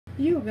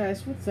Yo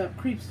guys, what's up?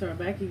 Creepstar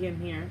back again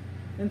here.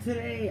 And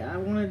today I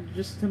wanted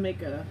just to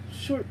make a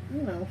short,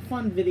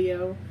 fun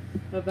video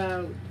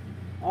about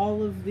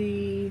all of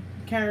the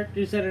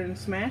characters that are in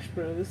Smash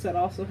Bros. That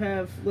also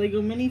have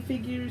LEGO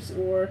minifigures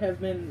or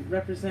have been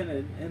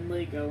represented in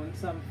LEGO in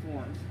some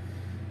form.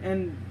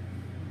 And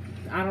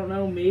I don't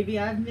know, maybe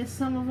I've missed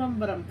some of them,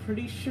 but I'm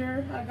pretty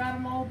sure I got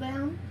them all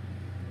down.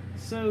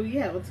 So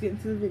yeah, let's get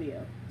into the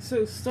video.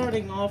 So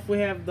starting off, we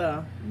have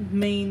the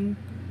main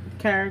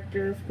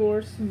character, of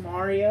course,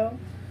 Mario.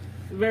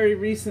 Very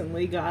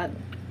recently got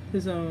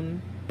his own,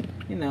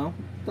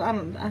 I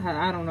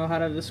don't know how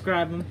to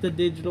describe him, the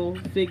digital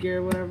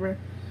figure or whatever.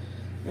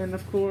 And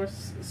of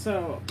course,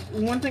 so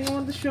one thing I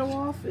wanted to show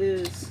off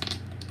is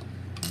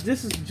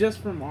this is just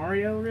for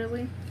Mario,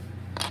 really.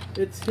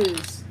 It's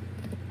his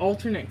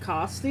alternate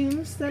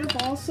costumes that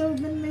have also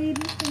been made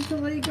into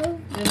LEGO,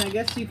 and I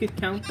guess you could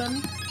count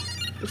them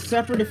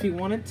separate if you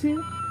wanted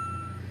to.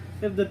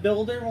 You have the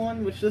Builder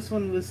one, which this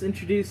one was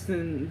introduced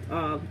in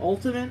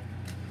Ultimate,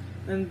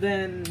 and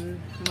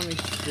then let me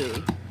see.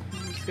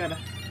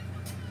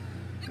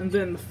 And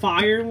then the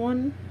Fire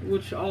one,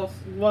 which also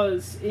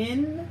was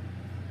in.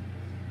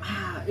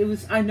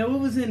 I know it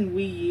was in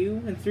Wii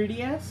U and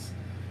 3DS.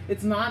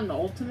 It's not in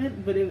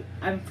Ultimate, but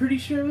I'm pretty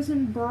sure it was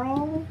in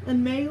Brawl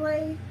and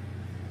Melee.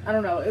 I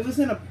don't know. It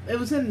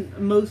was in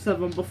most of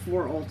them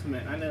before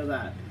Ultimate. I know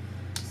that.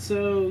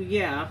 So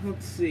yeah,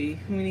 let's see.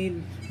 We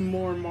need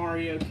more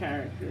Mario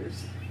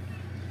characters.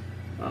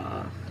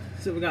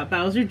 So we got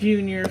Bowser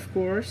Jr., of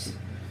course,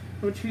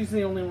 which he's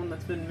the only one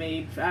that's been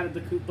made out of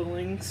the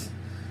Koopalings.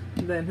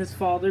 And then his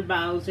father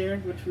Bowser,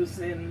 which was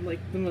in like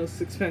the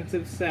most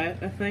expensive set,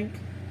 I think.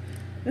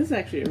 This is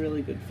actually a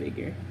really good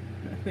figure.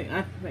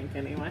 I think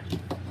anyway.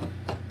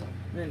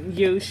 And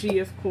Yoshi,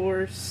 of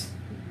course.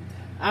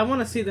 I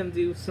want to see them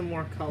do some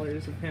more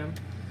colors of him.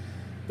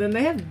 Then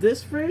they have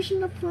this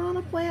version of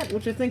Piranha Plant,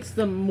 which I think is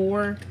the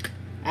more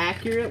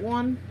accurate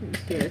one.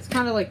 Here, it's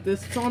kind of like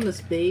this. It's on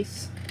this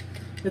base.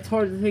 It's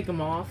hard to take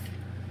them off.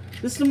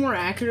 This is the more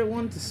accurate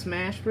one to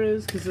Smash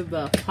Bros. Because of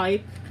the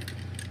pipe.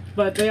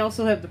 But they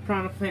also have the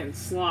Piranha Plant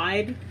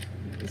slide.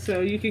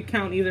 So you could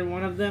count either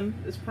one of them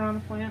as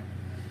Piranha Plant.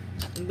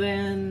 And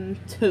then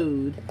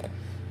Toad,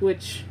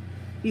 which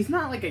he's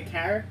not like a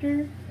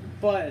character,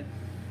 but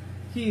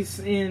he's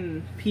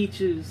in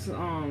Peach's,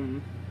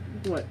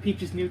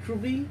 Peach's Neutral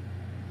B.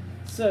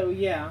 So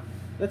yeah,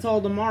 that's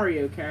all the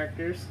Mario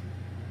characters.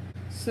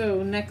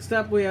 So next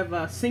up we have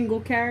a single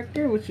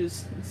character, which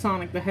is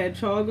Sonic the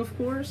Hedgehog, of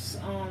course.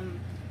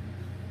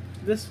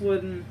 This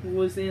one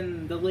was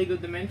in the LEGO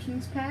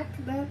Dimensions pack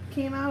that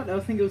came out. I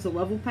think it was a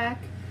level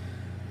pack.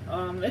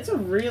 It's a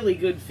really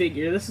good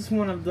figure. This is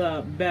one of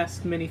the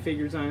best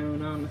minifigures I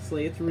own,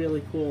 honestly. It's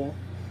really cool.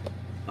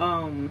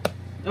 I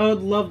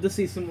would love to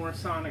see some more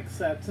Sonic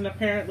sets, and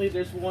apparently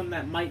there's one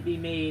that might be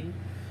made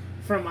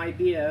from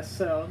Idea,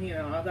 so,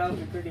 that would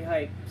be pretty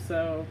hype.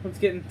 So, let's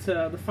get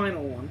into the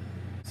final one.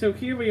 So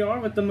here we are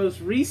with the most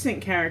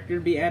recent character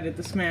to be added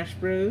to Smash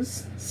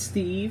Bros.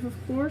 Steve, of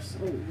course.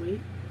 Oh,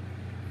 wait.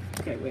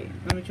 Okay, wait.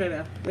 Let me try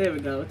to... There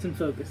we go. It's in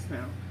focus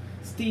now.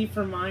 Steve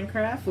from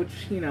Minecraft, which,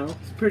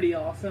 is pretty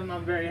awesome.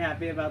 I'm very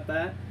happy about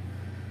that.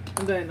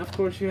 And then, of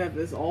course, you have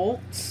his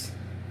alts.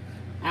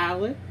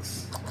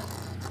 Alex.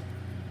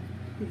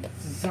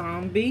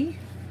 Zombie.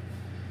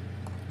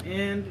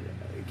 And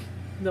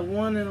the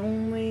one and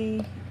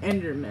only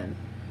Enderman.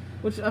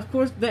 Which, of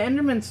course, the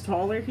Enderman's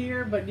taller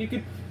here, but you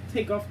could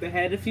take off the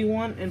head if you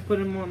want and put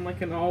him on,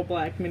 like, an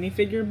all-black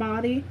minifigure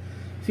body.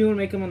 If you want to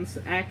make him on this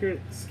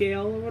accurate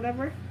scale or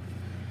whatever.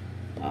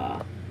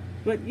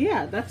 But,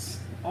 yeah, that's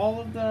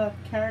all of the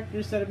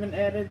characters that have been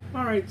added.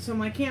 Alright, so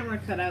my camera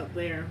cut out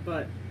there,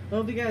 but I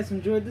hope you guys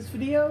enjoyed this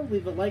video.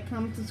 Leave a like,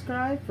 comment,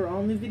 subscribe for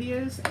all new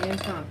videos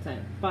and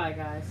content. Bye,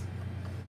 guys.